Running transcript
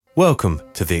Welcome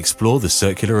to the Explore the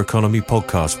Circular Economy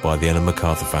podcast by the Ellen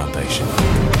MacArthur Foundation.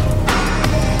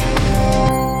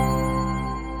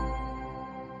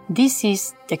 This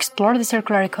is the Explore the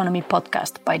Circular Economy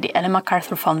podcast by the Ellen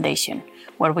MacArthur Foundation,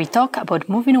 where we talk about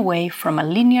moving away from a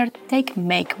linear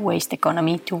take-make waste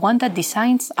economy to one that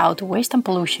designs out waste and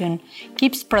pollution,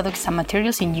 keeps products and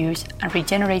materials in use, and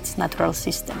regenerates natural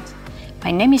systems.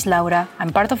 My name is Laura,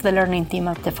 I'm part of the learning team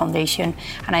of the Foundation,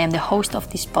 and I am the host of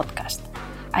this podcast.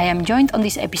 I am joined on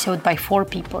this episode by 4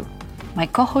 people. My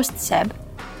co-host Seb,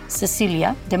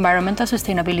 Cecilia, the Environmental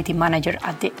Sustainability Manager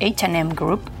at the H&M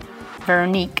Group,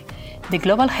 Veronique, the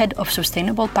Global Head of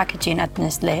Sustainable Packaging at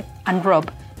Nestlé, and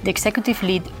Rob, the Executive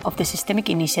Lead of the Systemic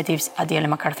Initiatives at the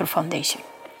Ellen MacArthur Foundation.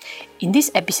 In this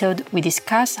episode, we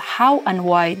discuss how and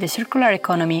why the circular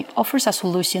economy offers a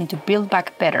solution to build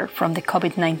back better from the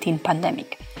COVID-19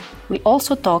 pandemic. We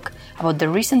also talk about the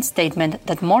recent statement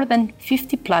that more than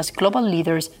 50-plus global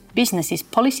leaders, businesses,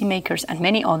 policymakers, and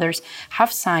many others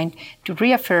have signed to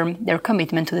reaffirm their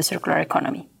commitment to the circular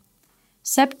economy.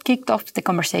 Seb kicked off the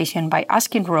conversation by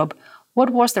asking Rob what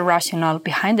was the rationale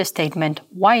behind the statement,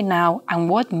 why now, and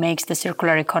what makes the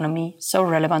circular economy so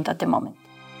relevant at the moment.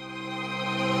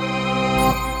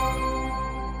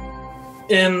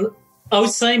 I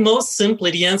would say most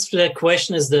simply the answer to that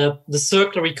question is the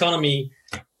circular economy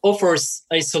offers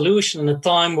a solution in a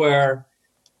time where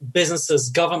businesses,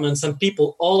 governments, and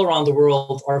people all around the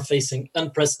world are facing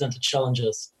unprecedented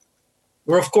challenges.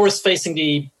 We're, of course, facing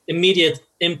the immediate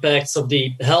impacts of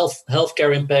the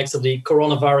healthcare impacts of the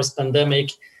coronavirus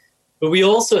pandemic, but we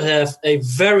also have a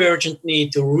very urgent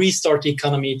need to restart the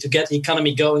economy, to get the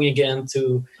economy going again,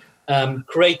 to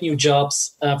create new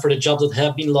jobs for the jobs that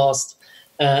have been lost,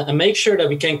 and make sure that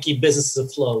we can keep businesses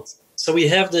afloat. So we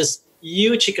have this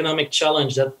huge economic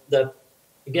challenge that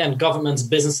again, governments,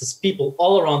 businesses, people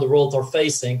all around the world are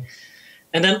facing.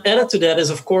 And then added to that is,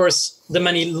 of course, the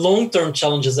many long-term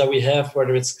challenges that we have,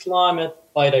 whether it's climate,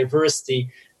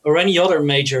 biodiversity, or any other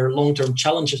major long-term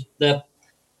challenges that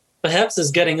perhaps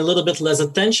is getting a little bit less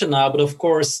attention now, but of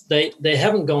course, they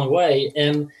haven't gone away.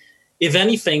 And if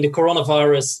anything, the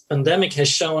coronavirus pandemic has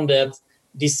shown that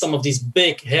some of these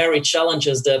big, hairy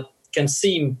challenges that can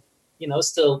seem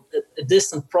still a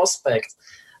distant prospect,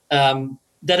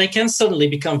 that it can suddenly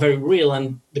become very real.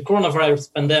 And the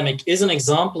coronavirus pandemic is an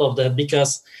example of that,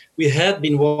 because we had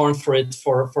been warned for it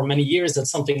for many years that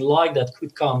something like that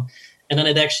could come. And then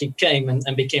it actually came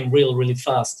and became real really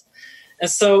fast.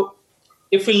 And so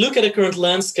if we look at the current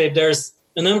landscape, there's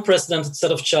an unprecedented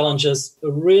set of challenges, a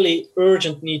really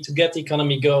urgent need to get the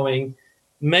economy going,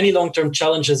 many long-term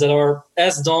challenges that are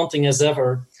as daunting as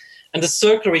ever. And the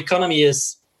circular economy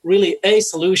is really a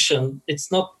solution.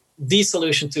 It's not the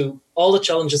solution to all the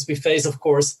challenges we face, of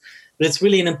course, but it's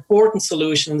really an important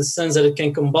solution in the sense that it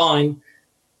can combine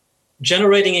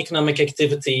generating economic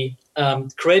activity,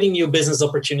 creating new business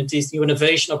opportunities, new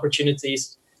innovation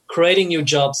opportunities, creating new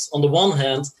jobs on the one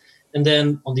hand, and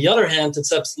then on the other hand,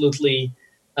 it's absolutely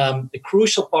a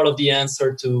crucial part of the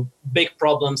answer to big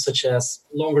problems such as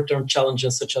longer-term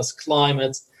challenges such as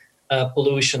climate,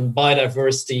 pollution,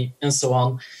 biodiversity, and so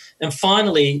on. And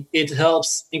finally, it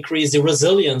helps increase the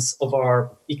resilience of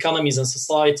our economies and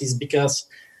societies, because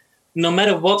no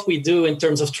matter what we do in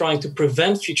terms of trying to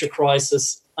prevent future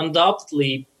crises,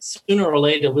 undoubtedly, sooner or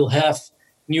later, we'll have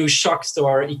new shocks to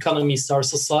our economies, to our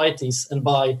societies. And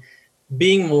by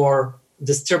being more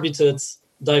distributed,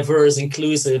 diverse,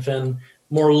 inclusive, and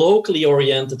more locally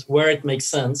oriented where it makes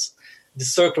sense, the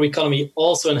circular economy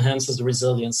also enhances the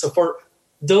resilience. So for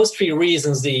those 3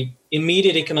 reasons, the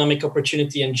immediate economic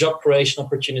opportunity and job creation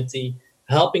opportunity,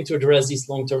 helping to address these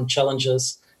long-term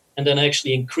challenges, and then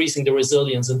actually increasing the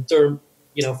resilience in term,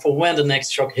 for when the next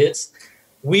shock hits,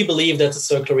 we believe that the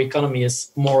circular economy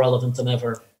is more relevant than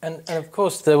ever. And of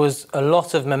course, there was a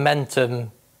lot of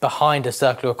momentum behind a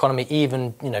circular economy,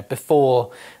 even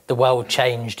before the world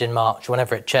changed in March,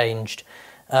 whenever it changed.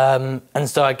 And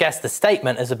so I guess the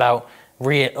statement is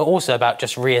also about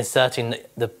just reasserting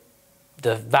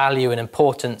the value and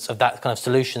importance of that kind of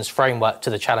solutions framework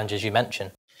to the challenges you mentioned.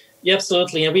 Yeah,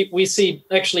 absolutely. And we see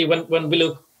actually when we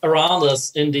look around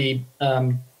us in the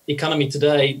economy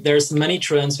today, there's many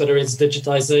trends, whether it's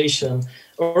digitization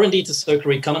or indeed the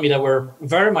circular economy, that were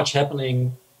very much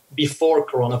happening before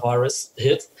coronavirus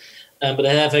hit, but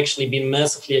they have actually been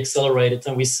massively accelerated.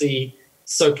 And we see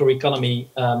circular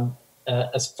economy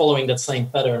as following that same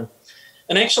pattern.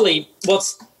 And actually,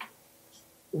 what's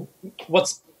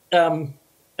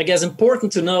I guess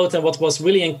important to note, and what was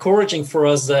really encouraging for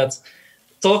us, that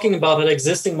talking about that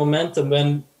existing momentum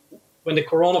when the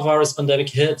coronavirus pandemic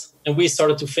hit, and we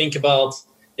started to think about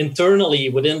internally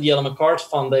within the Ellen MacArthur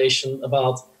Foundation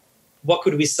about what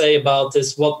could we say about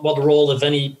this? What role, if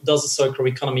any, does the circular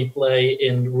economy play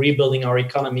in rebuilding our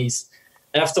economies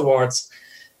afterwards?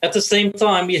 At the same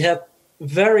time, we had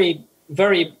very,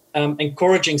 very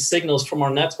encouraging signals from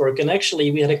our network. And actually,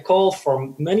 we had a call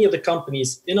from many of the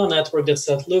companies in our network that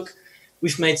said, look,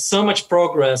 we've made so much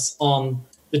progress on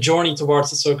the journey towards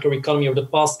the circular economy over the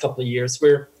past couple of years.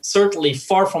 We're certainly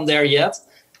far from there yet,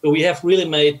 but we have really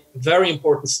made very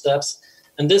important steps.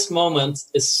 And this moment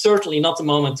is certainly not the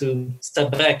moment to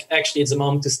step back. Actually, it's a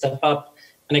moment to step up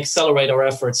and accelerate our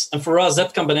efforts. And for us,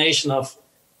 that combination of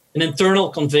an internal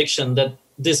conviction that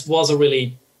this was a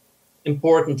really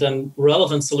important and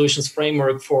relevant solutions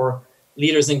framework for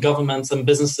leaders in governments and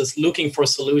businesses looking for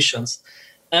solutions,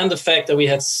 and the fact that we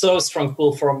had so strong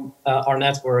pull from our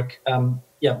network,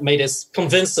 made us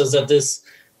convinced us that this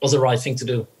was the right thing to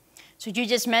do. So you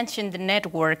just mentioned the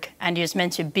network, and you just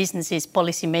mentioned businesses,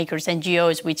 policymakers,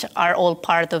 NGOs, which are all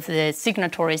part of the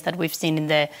signatories that we've seen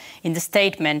in the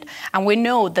statement. And we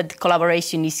know that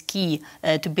collaboration is key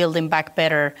to building back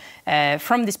better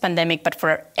from this pandemic, but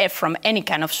from any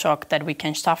kind of shock that we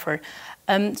can suffer.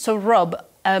 So Rob,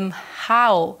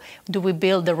 how do we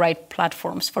build the right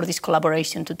platforms for this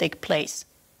collaboration to take place?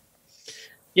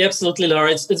 Yeah, absolutely, Lara.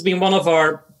 It's been one of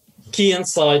our key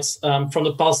insights from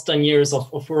the past 10 years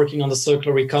of working on the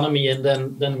circular economy, and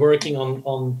then working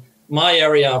on my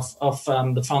area of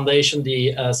the foundation,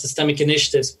 the systemic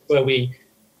initiatives, where we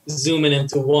zoom in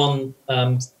into one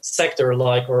sector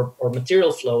or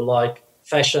material flow like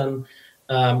fashion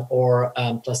or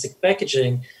plastic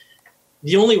packaging.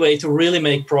 The only way to really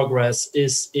make progress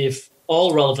is if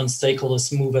all relevant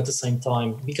stakeholders move at the same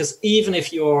time. Because even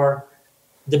if you're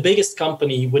the biggest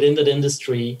company within that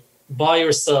industry, by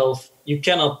yourself, you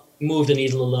cannot move the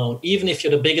needle alone. Even if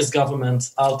you're the biggest government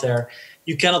out there,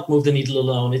 you cannot move the needle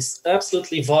alone. It's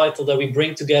absolutely vital that we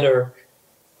bring together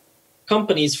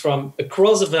companies from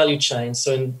across the value chain.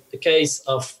 So in the case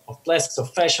of plastics or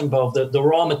fashion, both the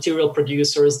raw material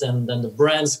producers, then the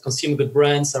brands, consumer good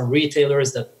brands and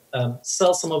retailers that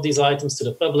sell some of these items to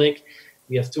the public.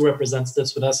 We have two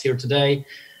representatives with us here today.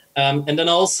 And then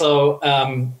also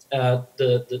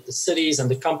the cities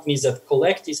and the companies that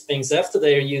collect these things after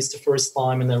they are used the first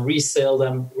time and then resell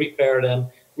them, repair them,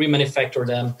 remanufacture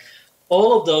them.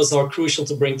 All of those are crucial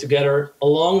to bring together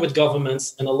along with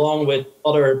governments and along with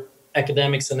other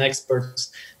academics and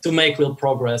experts to make real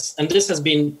progress. And this has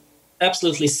been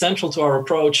absolutely central to our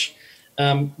approach,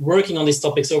 working on these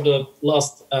topics over the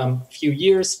last few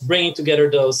years, bringing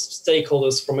together those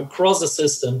stakeholders from across the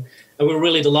system. And we're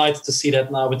really delighted to see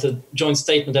that now with the joint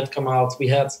statement that come out. We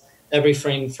had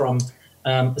everything from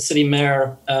a city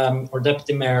mayor or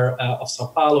deputy mayor of Sao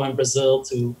Paulo in Brazil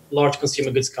to large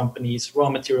consumer goods companies, raw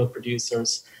material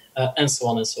producers, and so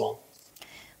on and so on.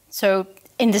 So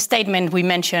in the statement, we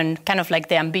mentioned kind of like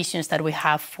the ambitions that we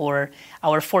have for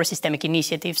our 4 systemic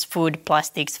initiatives: food,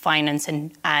 plastics, finance,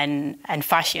 and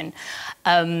fashion.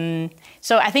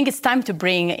 So I think it's time to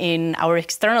bring in our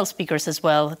external speakers as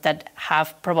well that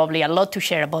have probably a lot to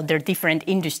share about their different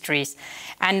industries.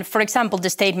 And for example, the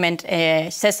statement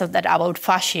says that about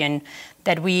fashion,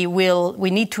 that we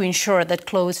need to ensure that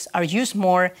clothes are used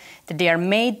more, that they are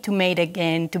made to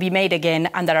be made again,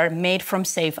 and that are made from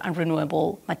safe and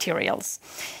renewable materials.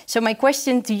 So my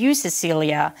question to you,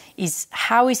 Cecilia, is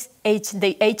how is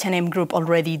the H&M Group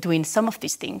already doing some of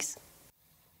these things?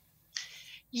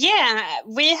 Yeah,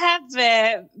 we have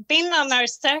been on our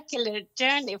circular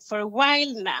journey for a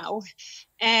while now.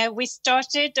 We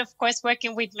started, of course,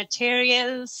 working with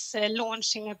materials,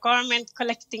 launching a garment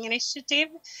collecting initiative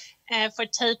for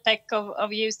take-back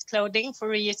of used clothing for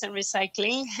reuse and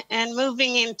recycling, and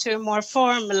moving into a more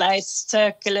formalized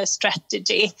circular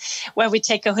strategy where we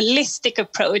take a holistic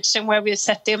approach and where we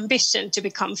set the ambition to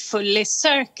become fully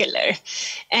circular.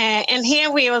 And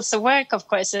here we also work, of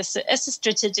course, as a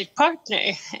strategic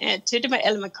partner to the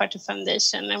Ellen MacArthur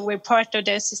Foundation, and we're part of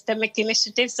the systemic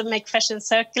initiatives that make fashion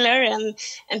circular and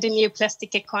the new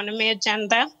plastic economy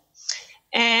agenda.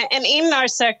 And in our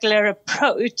circular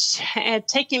approach,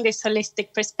 taking this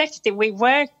holistic perspective, we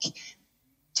work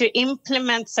to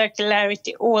implement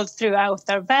circularity all throughout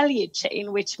our value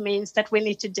chain, which means that we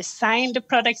need to design the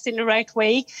products in the right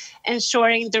way,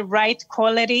 ensuring the right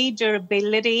quality,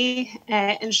 durability,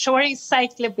 ensuring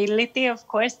cyclability, of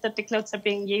course, that the clothes are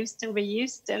being used and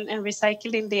reused and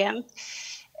recycled in the end.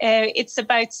 It's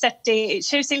about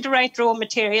choosing the right raw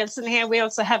materials. And here we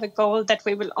also have a goal that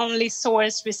we will only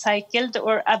source recycled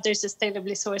or other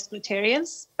sustainably sourced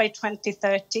materials by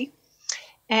 2030.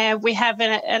 We have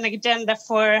an agenda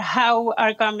for how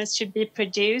our garments should be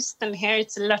produced. And here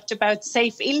it's a lot about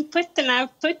safe input and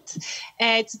output.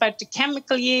 It's about the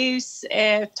chemical use,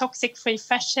 toxic-free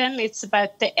fashion. It's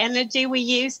about the energy we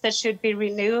use that should be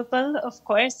renewable, of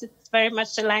course. It's very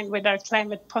much aligned with our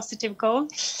climate positive goal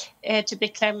to be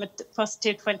climate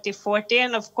positive 2040.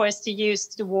 And of course, to use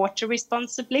the water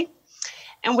responsibly.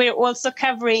 And we're also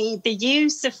covering the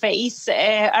user phase,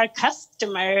 our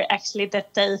customer, actually,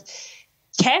 that they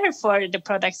care for the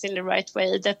products in the right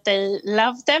way, that they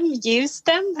love them, use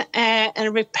them,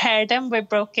 and repair them where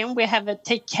broken. We have a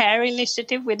Take Care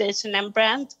initiative with H&M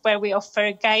brand where we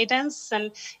offer guidance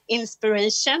and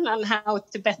inspiration on how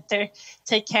to better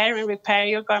take care and repair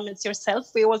your garments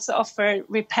yourself. We also offer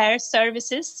repair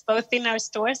services, both in our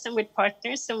stores and with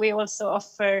partners, and we also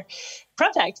offer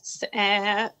products.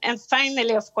 And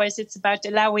finally, of course, it's about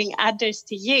allowing others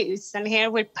to use. And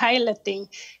here we're piloting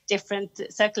different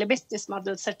circular business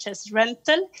models, such as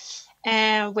rental.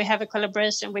 We have a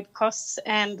collaboration with COS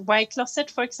and Y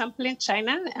Closet, for example, in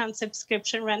China, and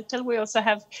subscription rental. We also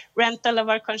have rental of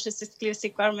our conscious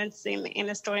exclusive garments in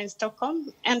a store in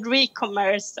Stockholm. And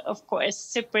re-commerce, of course,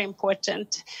 super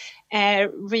important.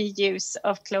 Reuse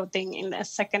of clothing in a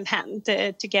second hand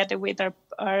together with our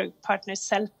partner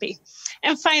Sellpy.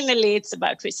 And finally, it's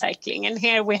about recycling. And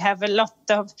here we have a lot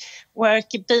of work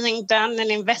being done and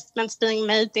investments being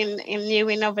made in new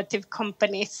innovative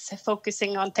companies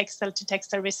focusing on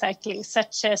textile-to-textile recycling,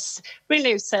 such as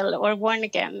Renewcell or Worn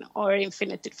Again or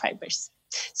Infinited Fibers.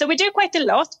 So we do quite a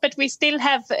lot, but we still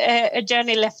have a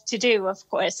journey left to do, of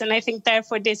course. And I think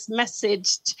therefore this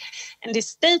message and this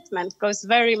statement goes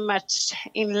very much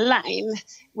in line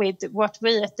with what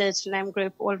we at the H&M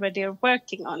Group already are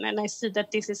working on. And I see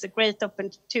that this is a great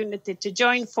opportunity to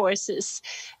join forces,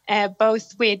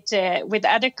 both with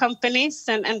other companies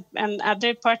and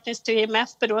other partners to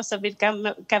EMF, but also with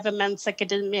governments,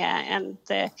 academia, and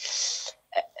a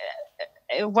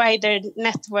wider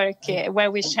network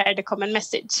where we share the common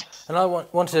message. And I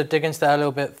wanted to dig into that a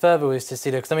little bit further with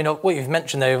Cecilia, because I mean, what you've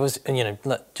mentioned there was,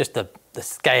 just the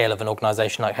scale of an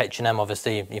organisation like H&M.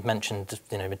 Obviously, you've mentioned,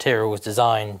 materials,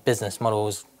 design, business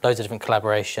models, loads of different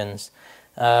collaborations.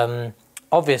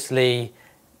 Obviously,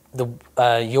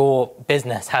 your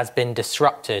business has been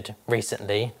disrupted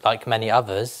recently, like many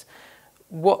others.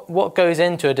 What goes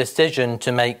into a decision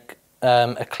to make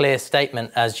a clear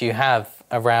statement, as you have,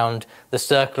 around the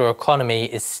circular economy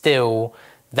is still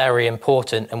very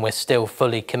important and we're still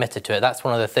fully committed to it? That's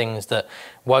one of the things that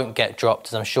won't get dropped,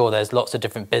 as I'm sure there's lots of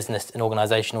different business and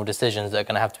organisational decisions that are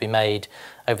going to have to be made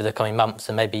over the coming months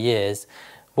and maybe years.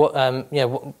 What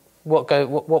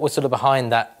was sort of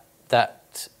behind that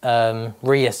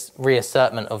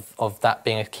reassertment of that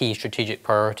being a key strategic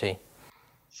priority?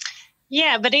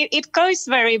 Yeah, but it goes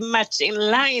very much in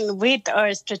line with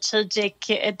our strategic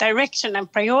direction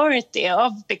and priority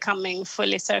of becoming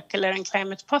fully circular and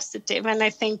climate positive. And I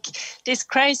think this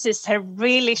crisis has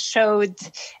really showed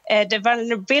the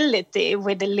vulnerability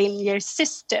with the linear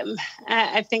system.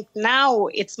 I think now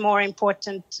it's more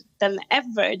important than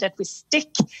ever that we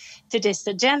stick to this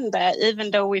agenda,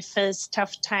 even though we face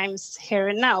tough times here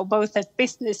and now, both as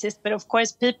businesses, but of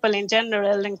course people in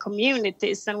general and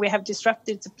communities, and we have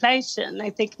disrupted supply chain.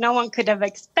 I think no one could have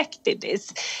expected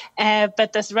this.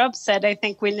 But as Rob said, I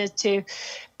think we need to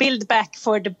build back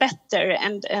for the better,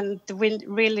 and we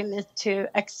really need to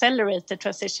accelerate the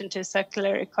transition to a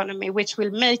circular economy, which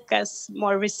will make us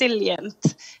more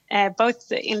resilient,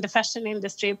 both in the fashion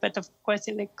industry, but of course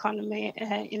in the economy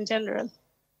in general.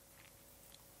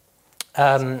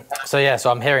 So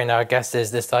I'm hearing now, I guess,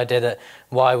 is this idea that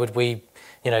why would we,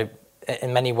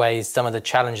 in many ways, some of the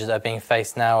challenges that are being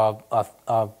faced now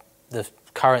are the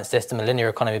current system, the linear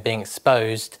economy being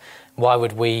exposed. Why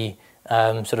would we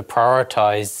sort of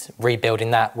prioritise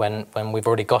rebuilding that when we've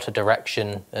already got a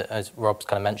direction, as Rob's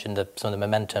kind of mentioned, some of the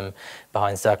momentum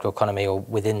behind circular economy or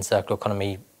within circular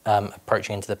economy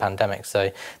approaching into the pandemic. So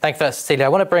thank you for that, Cecilia. I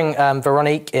want to bring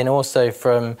Veronique in also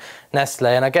from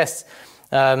Nestlé. And I guess,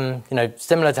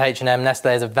 similar to H&M,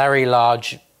 Nestlé is a very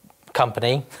large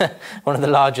company, one of the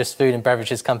largest food and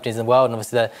beverages companies in the world. And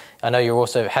obviously, I know you're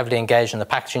also heavily engaged in the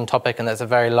packaging topic, and that's a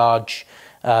very large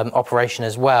operation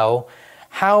as well.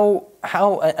 How,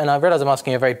 and I realise I'm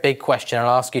asking you a very big question, and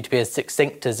I'll ask you to be as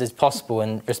succinct as is possible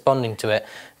in responding to it,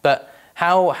 but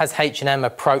how has H&M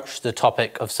approached the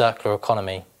topic of circular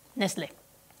economy?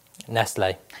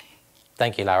 Nestlé.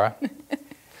 Thank you, Lara.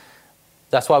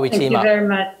 That's why we team up. Thank you very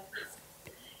much.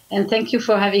 And thank you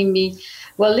for having me.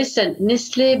 Well, listen,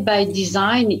 Nestlé by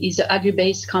design is an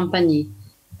agri-based company.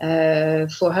 For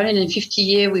 150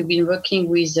 years, we've been working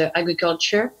with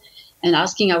agriculture and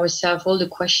asking ourselves all the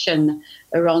question,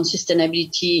 around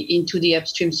sustainability into the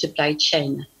upstream supply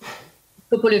chain.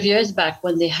 A couple of years back,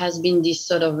 when there has been this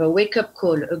sort of a wake-up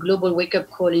call, a global wake-up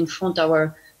call in front of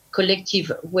our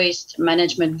collective waste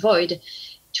management void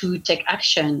to take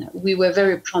action, we were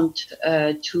very prompt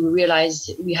to realize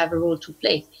we have a role to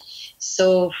play.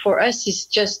 So for us, it's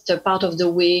just a part of the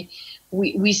way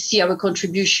we see our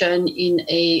contribution in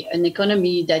an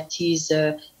economy that is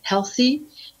healthy,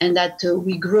 and that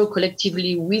we grow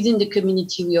collectively within the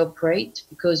community we operate,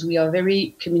 because we are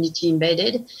very community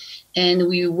embedded, and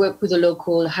we work with the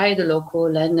local, hire the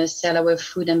local, and sell our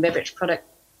food and beverage product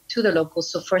to the local.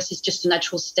 So for us, it's just a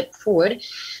natural step forward,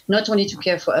 not only to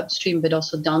care for upstream, but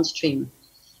also downstream.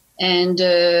 And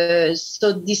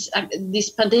so this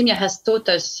pandemic has taught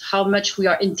us how much we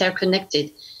are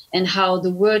interconnected, and how the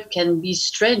world can be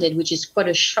stranded, which is quite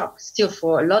a shock still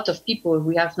for a lot of people.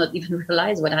 We have not even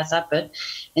realized what has happened,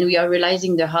 and we are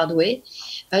realizing the hard way.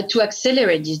 To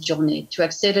accelerate this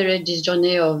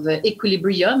journey of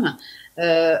equilibrium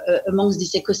amongst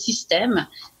this ecosystem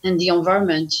and the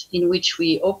environment in which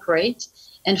we operate.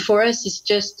 And for us, it's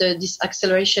just this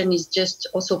acceleration is just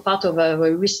also part of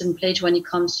our recent pledge when it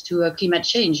comes to climate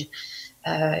change.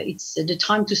 It's the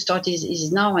time to start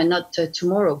is now and not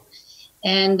tomorrow.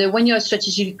 And when you are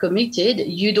strategically committed,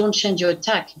 you don't change your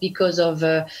tack because of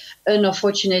an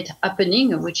unfortunate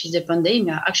happening, which is the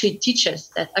pandemic. Actually, it teaches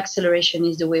that acceleration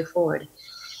is the way forward.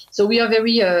 So we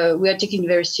are taking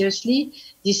very seriously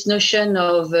this notion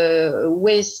of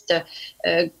waste,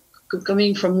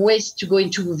 coming from waste to go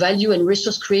into value and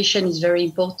resource creation is very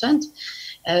important.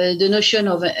 The notion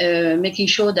of making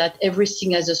sure that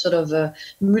everything has a sort of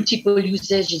multiple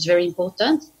usage is very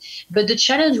important. But the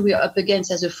challenge we are up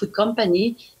against as a food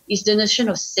company is the notion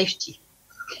of safety.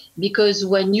 Because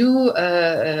when you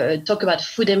talk about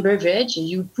food and beverage,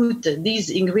 you put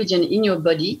these ingredients in your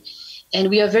body. And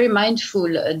we are very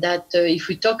mindful that if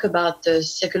we talk about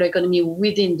circular economy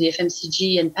within the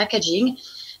FMCG and packaging,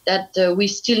 that we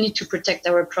still need to protect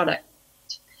our product.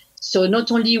 So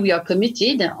not only we are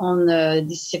committed on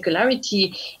this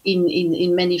circularity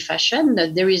in many fashion,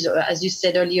 there is, as you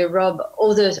said earlier, Rob,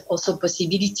 other also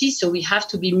possibilities. So we have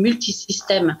to be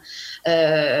multi-system.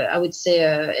 I would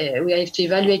say we have to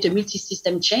evaluate a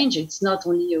multi-system change. It's not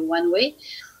only one way,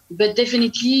 but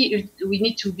definitely we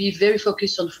need to be very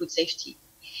focused on food safety.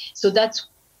 So that's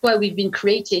why we've been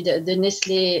created the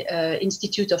Nestlé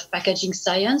Institute of Packaging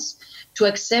Science, to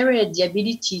accelerate the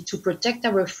ability to protect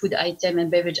our food item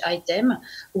and beverage item,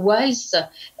 whilst,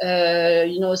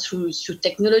 through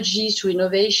technology, through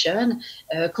innovation,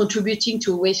 contributing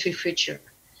to a waste-free future.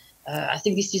 I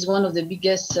think this is one of the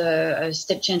biggest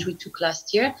step change we took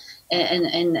last year,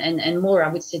 and more, I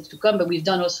would say, to come. But we've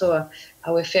done also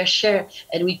our fair share,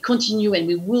 and we continue, and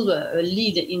we will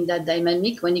lead in that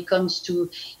dynamic when it comes to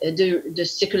the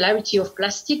circularity of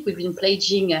plastic. We've been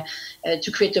pledging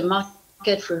to create a market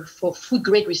for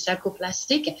food-grade recycled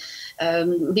plastic,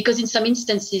 because in some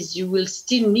instances you will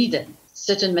still need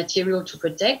certain material to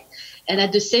protect. And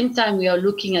at the same time, we are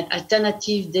looking at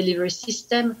alternative delivery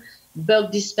system,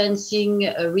 bulk dispensing,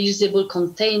 a reusable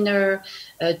container,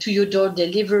 to-your-door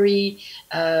delivery,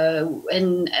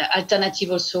 and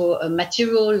alternative also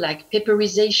material like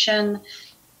paperization,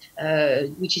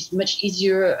 which is much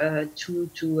easier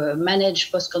to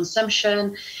manage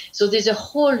post-consumption. So there's a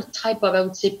whole type of, I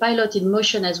would say, pilot in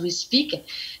motion as we speak,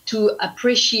 to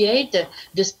appreciate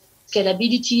the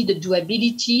scalability, the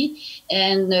doability,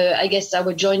 and I guess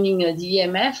our joining the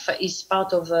EMF is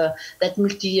part of that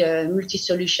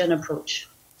multi-solution approach.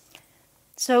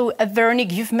 So,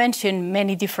 Veronique, you've mentioned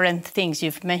many different things.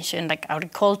 You've mentioned like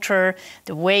agriculture,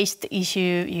 the waste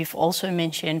issue. You've also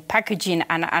mentioned packaging,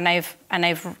 and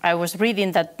I was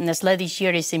reading that Nestlé this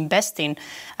year is investing.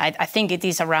 I think it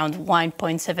is around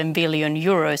 1.7 billion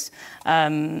euros.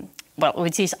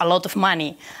 Which is a lot of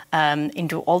money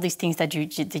into all these things that you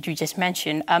just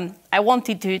mentioned. I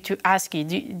wanted to ask you: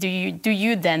 do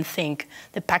you then think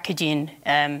the packaging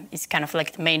is kind of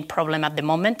like the main problem at the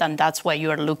moment, and that's why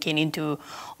you are looking into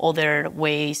other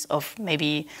ways of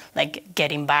maybe like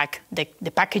getting back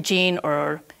the packaging,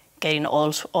 or getting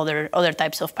also other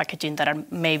types of packaging that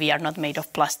are not made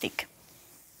of plastic?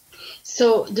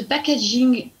 So the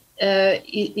packaging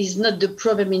is not the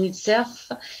problem in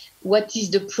itself. What is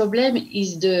the problem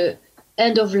is the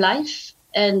end of life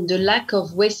and the lack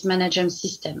of waste management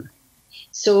system.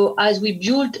 So as we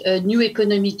build a new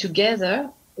economy together,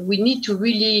 we need to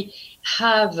really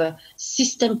have a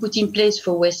system put in place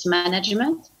for waste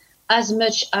management, as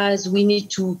much as we need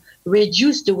to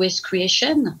reduce the waste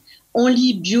creation,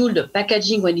 only build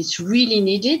packaging when it's really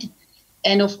needed,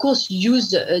 And of course,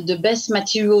 use the best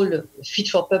material fit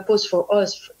for purpose for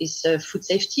us is food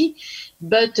safety,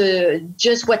 but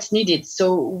just what's needed.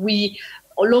 So we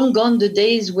long gone the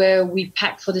days where we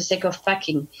pack for the sake of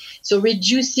packing. So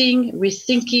reducing,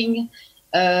 rethinking,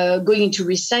 going into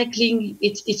recycling,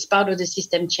 it's part of the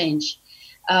system change.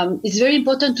 It's very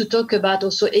important to talk about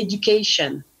also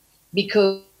education,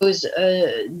 because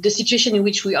the situation in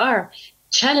which we are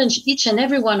challenge each and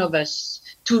every one of us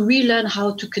to relearn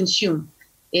how to consume,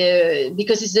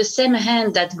 because it's the same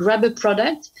hand that grab a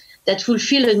product, that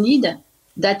fulfill a need,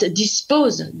 that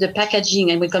dispose the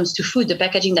packaging, and when it comes to food, the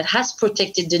packaging that has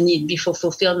protected the need before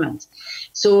fulfillment.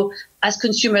 So as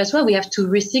consumers as well, we have to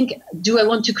rethink, do I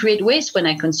want to create waste when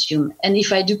I consume? And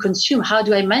if I do consume, how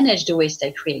do I manage the waste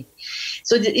I create?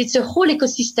 So it's a whole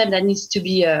ecosystem that needs to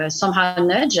be somehow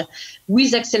nudged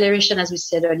with acceleration, as we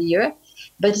said earlier.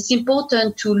 But it's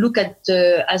important to look at,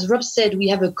 as Rob said, we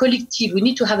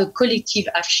need to have a collective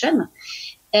action.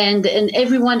 And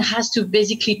everyone has to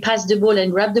basically pass the ball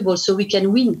and grab the ball so we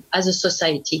can win as a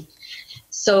society.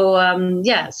 So,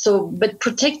 but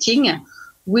protecting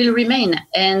will remain.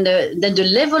 And then the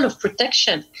level of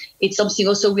protection, it's something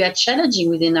also we are challenging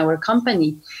within our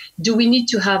company. Do we need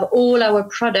to have all our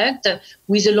product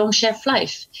with a long shelf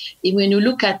life? When you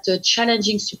look at the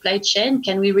challenging supply chain,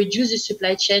 can we reduce the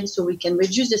supply chain so we can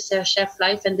reduce the shelf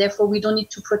life, and therefore we don't need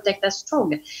to protect as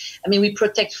strong? I mean, we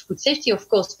protect food safety, of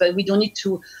course, but we don't need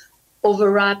to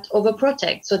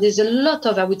overprotect. So there's a lot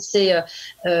of, I would say,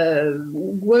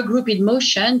 work group in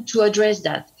motion to address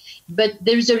that. But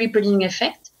there is a rippling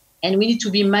effect, and we need to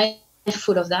be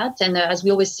mindful of that. And as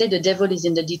we always say, the devil is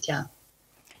in the detail.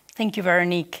 Thank you,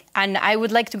 Veronique. And I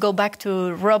would like to go back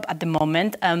to Rob at the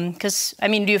moment, because,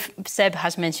 Seb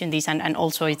has mentioned this, and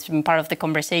also it's been part of the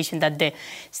conversation that the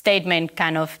statement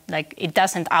kind of, it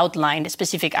doesn't outline the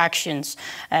specific actions,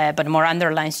 but more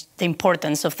underlines the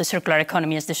importance of the circular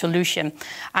economy as the solution.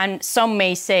 And some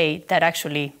may say that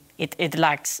actually it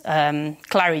lacks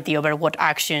clarity over what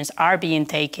actions are being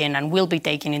taken and will be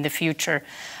taken in the future.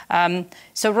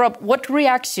 So, Rob, what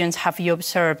reactions have you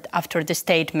observed after the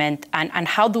statement, and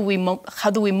how do we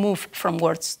move from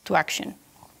words to action?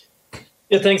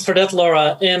 Yeah, thanks for that,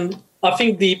 Laura. And I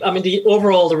think the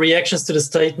reactions to the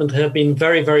statement have been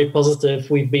very, very positive.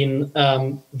 We've been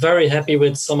very happy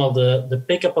with some of the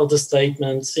pickup of the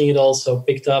statement, seeing it also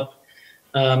picked up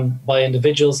by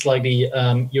individuals like the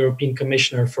European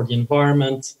Commissioner for the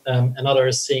Environment and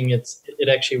others, seeing it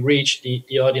actually reach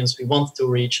the audience we want to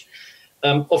reach.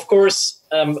 Of course,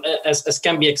 as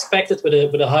can be expected with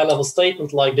a high-level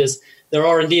statement like this, there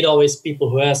are indeed always people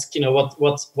who ask,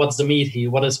 what's the meat here?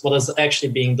 What is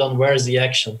actually being done? Where is the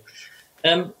action?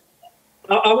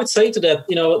 I would say to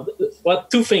that,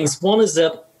 two things. One is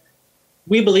that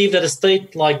we believe that a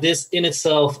statement like this in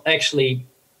itself actually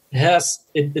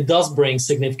it does bring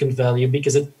significant value,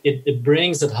 because it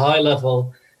brings that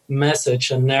high-level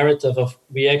message and narrative of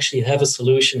we actually have a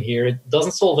solution here. It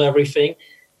doesn't solve everything.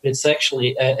 It's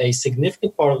actually a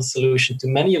significant part of the solution to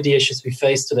many of the issues we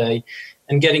face today.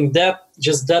 And getting that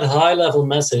high-level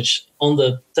message on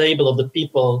the table of the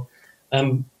people,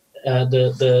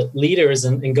 the leaders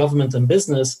in government and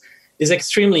business, is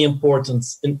extremely important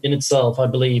in itself, I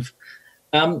believe.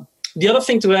 The other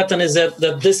thing to add then is that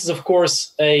this is, of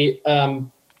course, a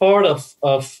part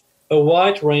of a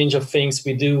wide range of things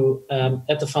we do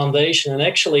at the foundation. And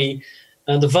actually,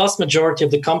 the vast majority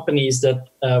of the companies that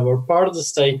were part of the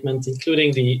statement,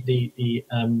 including the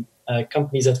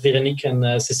companies that Veronique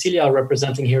and Cecilia are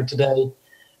representing here today,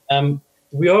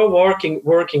 we are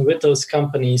working with those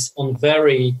companies on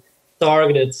very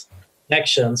targeted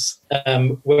actions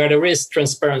where there is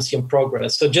transparency and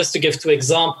progress. So just to give two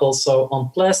examples, so on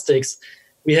plastics,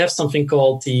 we have something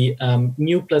called the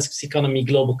New Plastics Economy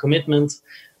Global Commitment,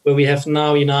 where we have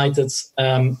now united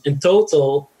in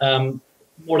total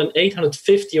more than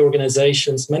 850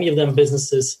 organizations, many of them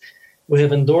businesses, who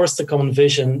have endorsed the common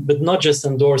vision, but not just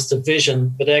endorsed the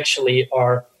vision, but actually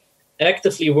are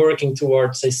actively working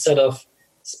towards a set of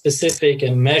specific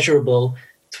and measurable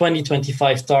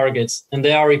 2025 targets, and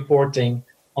they are reporting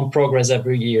on progress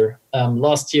every year.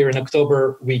 Last year in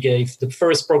October, we gave the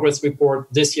first progress report.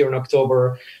 This year in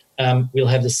October, we'll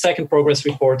have the second progress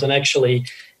report, and actually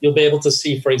you'll be able to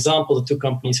see, for example, the two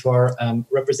companies who are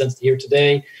represented here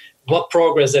today, what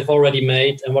progress they've already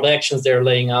made and what actions they're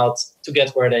laying out to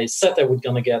get where they said they were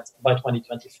going to get by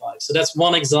 2025. So that's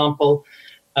one example.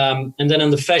 And then in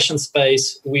the fashion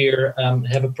space, we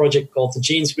have a project called the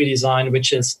Jeans Redesign,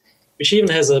 which even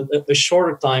has a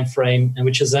shorter time frame and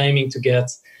which is aiming to get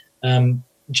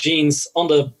jeans on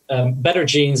the better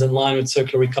jeans in line with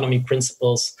circular economy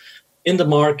principles in the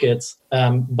market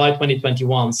by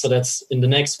 2021. So that's in the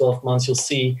next 12 months, you'll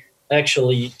see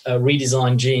actually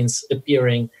redesigned jeans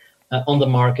appearing on the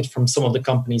market from some of the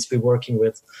companies we're working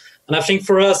with. And I think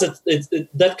for us,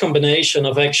 that combination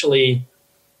of actually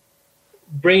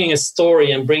bringing a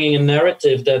story and bringing a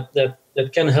narrative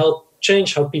that can help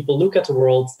change how people look at the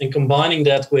world, and combining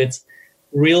that with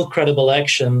real credible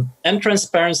action and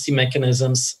transparency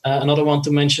mechanisms. Another one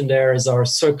to mention there is our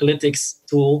Circulytics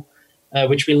tool,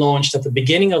 which we launched at the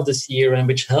beginning of this year, and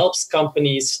which helps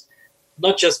companies,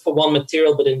 not just for one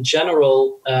material, but in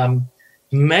general,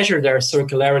 measure their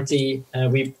circularity.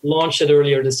 We launched it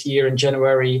earlier this year in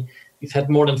January. We've had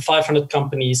more than 500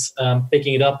 companies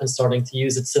picking it up and starting to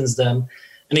use it since then.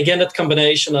 And again, that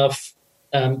combination of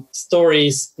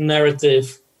stories,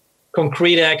 narrative,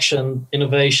 concrete action,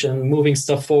 innovation, moving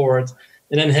stuff forward,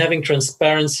 and then having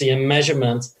transparency and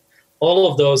measurement,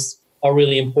 all of those are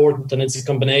really important. And it's a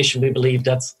combination, we believe,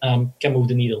 that can move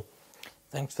the needle.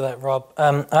 Thanks for that, Rob.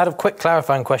 I had a quick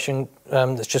clarifying question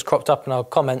that's just cropped up in our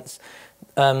comments.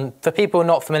 For people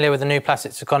not familiar with the New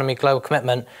Plastics Economy Global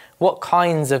Commitment, what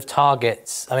kinds of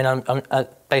targets, I mean, I'm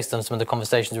based on some of the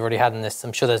conversations we've already had in this,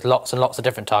 I'm sure there's lots and lots of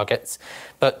different targets,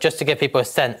 but just to give people a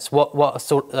sense, what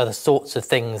are the sorts of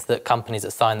things that companies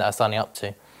that are signing up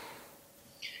to?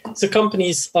 So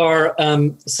companies are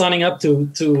signing up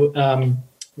to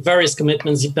various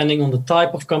commitments depending on the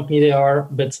type of company they are,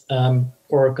 but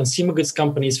for consumer goods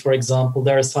companies, for example,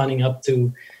 they're signing up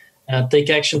to take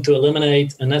action to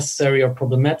eliminate unnecessary or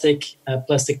problematic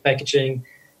plastic packaging,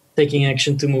 taking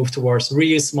action to move towards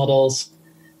reuse models,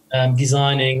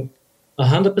 designing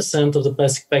 100% of the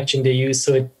plastic packaging they use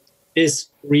so it is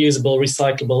reusable,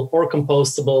 recyclable, or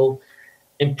compostable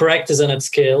in practice and at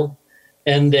scale.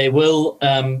 And they will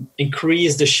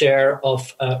increase the share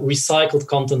of recycled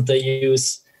content they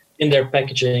use in their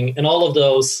packaging. And all of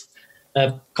those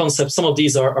concepts, some of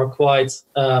these are quite...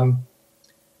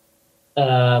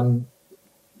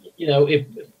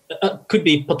 it could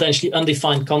be potentially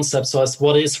undefined concepts. So as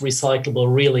what is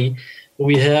recyclable really?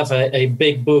 We have a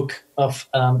big book of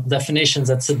definitions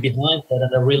that sit behind that,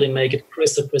 and that really make it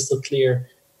crystal clear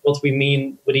what we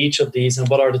mean with each of these and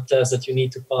what are the tests that you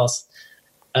need to pass.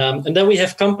 And then we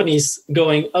have companies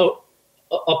going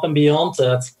up and beyond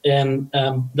that, and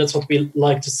that's what we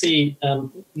like to see.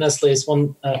 Nestle is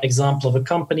one example of a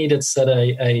company that set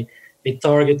a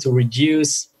target to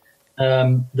reduce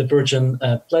the virgin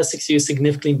plastics use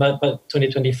significantly by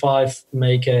 2025,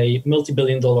 make a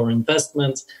multi-billion-dollar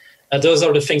investment. Those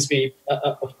are the things we,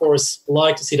 of course,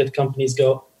 like to see, that companies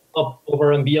go up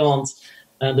over and beyond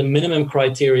the minimum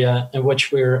criteria, in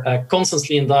which we're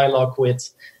constantly in dialogue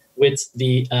with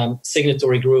the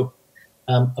signatory group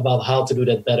about how to do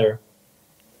that better.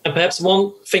 And perhaps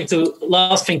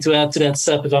last thing to add to that,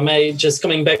 Seb, if I may, just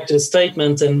coming back to the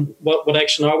statement and what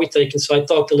action are we taking. So I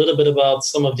talked a little bit about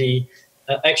some of the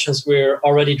actions we're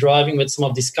already driving with some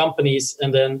of these companies.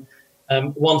 And then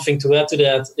one thing to add to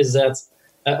that is that,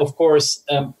 of course,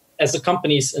 as the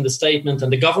companies in the statement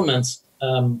and the government,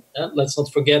 let's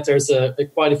not forget there's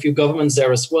quite a few governments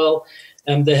there as well.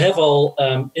 And they have all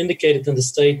indicated in the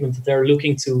statement that they're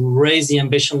looking to raise the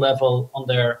ambition level on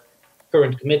their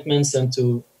current commitments and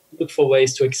to look for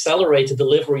ways to accelerate the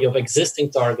delivery of existing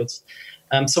targets.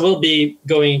 So we'll be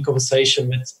going in conversation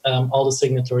with all the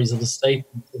signatories of the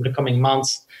statement over the coming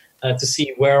months to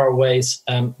see where are ways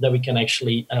that we can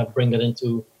actually bring that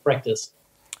into practice.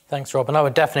 Thanks, Rob. And I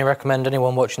would definitely recommend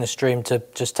anyone watching the stream to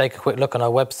just take a quick look on our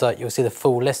website. You'll see the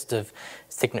full list of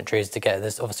signatories to get.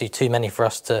 There's obviously too many for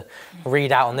us to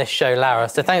read out on this show, Lara.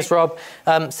 So thanks, Rob.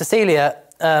 Cecilia,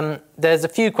 there's a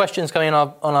few questions coming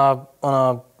on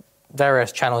our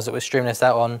various channels that we're streaming this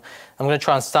out on. I'm going to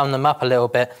try and sum them up a little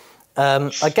bit.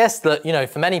 I guess that,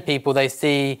 for many people, they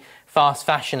see fast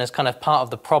fashion as kind of part of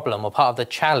the problem or part of the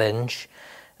challenge.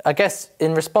 I guess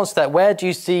in response to that, where do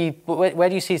you see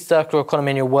circular economy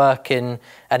in your work in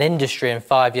an industry in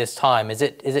 5 years' time? Is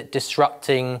it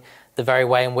disrupting the very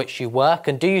way in which you work?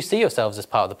 And do you see yourselves as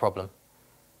part of the problem?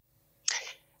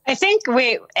 I think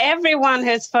everyone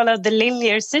who's followed the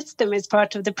linear system is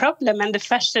part of the problem, and the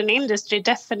fashion industry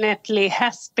definitely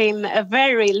has been a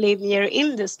very linear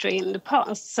industry in the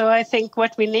past. So I think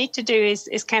what we need to do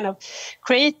is kind of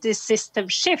create this system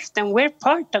shift, and we're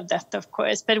part of that, of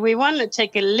course, but we want to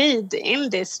take a lead in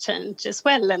this change as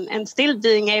well, and still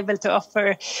being able to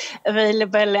offer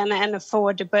available and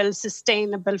affordable,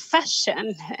 sustainable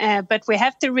fashion. But we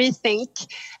have to rethink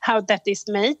how that is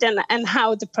made and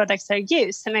how the products are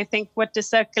used. And I think what the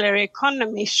circular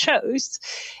economy shows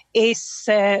is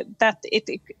that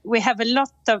we have a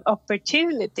lot of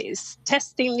opportunities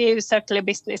testing new circular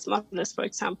business models, for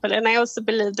example. And I also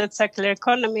believe that circular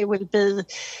economy will be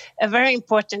a very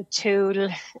important tool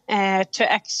to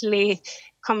actually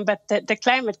combat the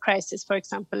climate crisis, for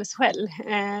example, as well,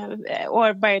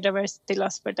 or biodiversity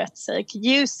loss for that sake.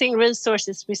 Using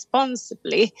resources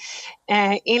responsibly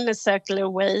in a circular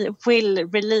way will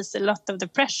release a lot of the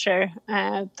pressure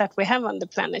that we have on the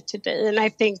planet today. And I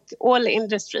think all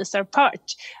industries are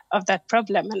part of that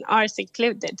problem, and ours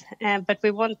included. But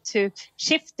we want to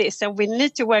shift this, and we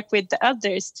need to work with the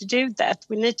others to do that.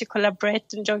 We need to collaborate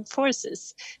and join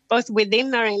forces, both within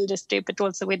our industry, but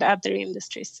also with other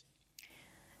industries.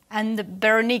 And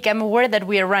Veronique, I'm aware that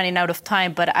we are running out of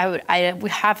time, but we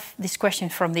have this question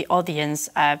from the audience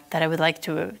that I would like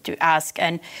to ask,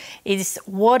 and it is: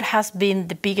 what has been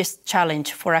the biggest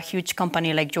challenge for a huge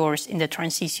company like yours in the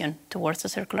transition towards a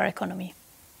circular economy?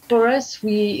 For us,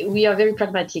 we are very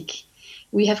pragmatic.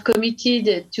 We have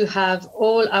committed to have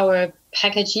all our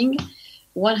packaging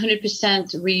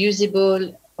 100%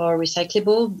 reusable or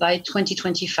recyclable by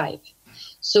 2025.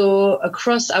 So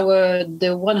across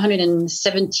the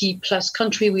 170 plus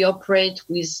country we operate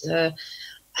with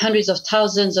hundreds of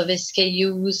thousands of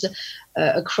SKUs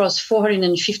across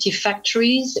 450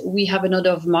 factories, we have an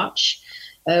order of march.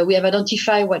 We have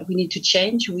identified what we need to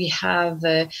change. We have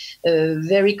a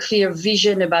very clear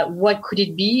vision about what could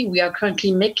it be. We are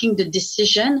currently making the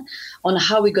decision on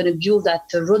how we're going to build that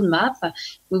roadmap.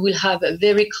 We will have a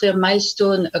very clear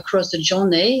milestone across the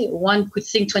journey. One could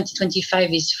think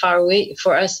 2025 is far away.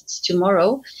 For us, it's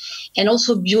tomorrow. And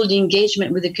also build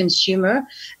engagement with the consumer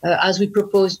as we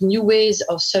propose new ways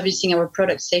of servicing our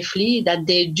products safely, that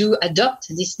they do adopt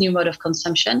this new mode of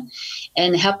consumption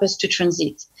and help us to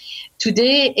transit.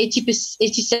 Today,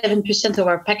 87% of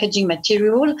our packaging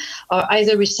material are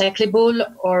either recyclable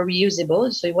or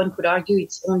reusable. So one could argue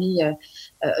it's only a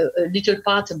little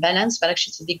part of balance, but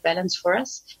actually it's a big balance for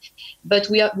us. But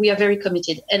we are very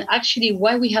committed. And actually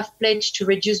why we have pledged to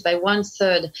reduce by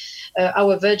 1/3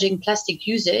 our virgin plastic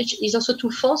usage is also to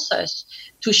force us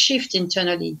to shift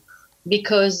internally.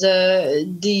 Because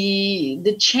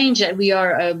the change that we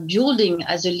are building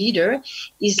as a leader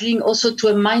is linked also to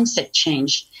a mindset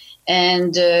change.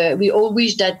 And we all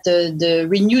wish that the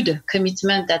renewed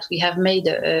commitment that we have made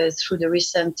through the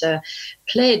recent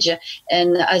pledge,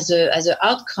 and as an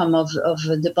outcome of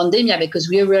the pandemic, because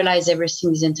we realize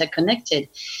everything is interconnected,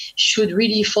 should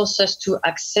really force us to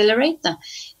accelerate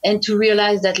and to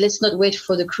realize that let's not wait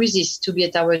for the crisis to be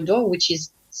at our door, which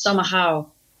is somehow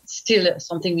still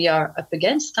something we are up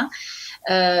against,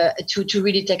 to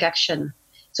really take action.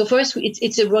 So for us,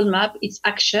 it's a roadmap, it's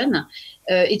action,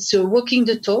 it's walking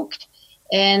the talk,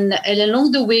 and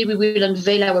along the way we will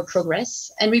unveil our progress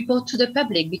and report to the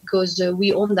public, because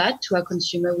we own that to our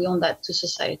consumer, we own that to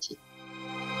society.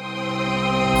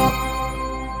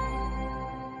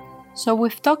 So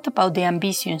we've talked about the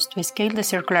ambitions to scale the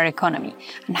circular economy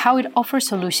and how it offers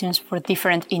solutions for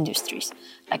different industries,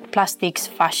 like plastics,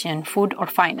 fashion, food, or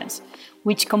finance,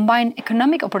 which combine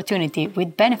economic opportunity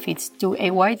with benefits to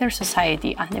a wider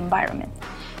society and the environment.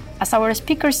 As our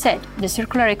speaker said, the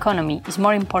circular economy is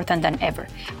more important than ever,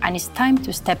 and it's time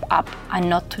to step up and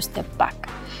not to step back.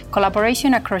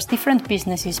 Collaboration across different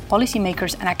businesses,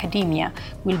 policymakers, and academia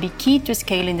will be key to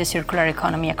scaling the circular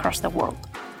economy across the world.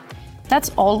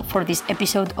 That's all for this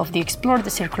episode of the Explore the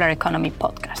Circular Economy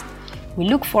podcast. We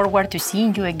look forward to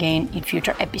seeing you again in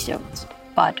future episodes.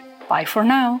 But bye for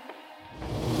now.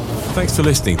 Thanks for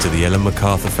listening to the Ellen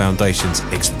MacArthur Foundation's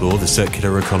Explore the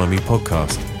Circular Economy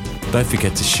podcast. Don't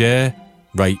forget to share,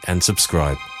 rate, and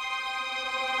subscribe.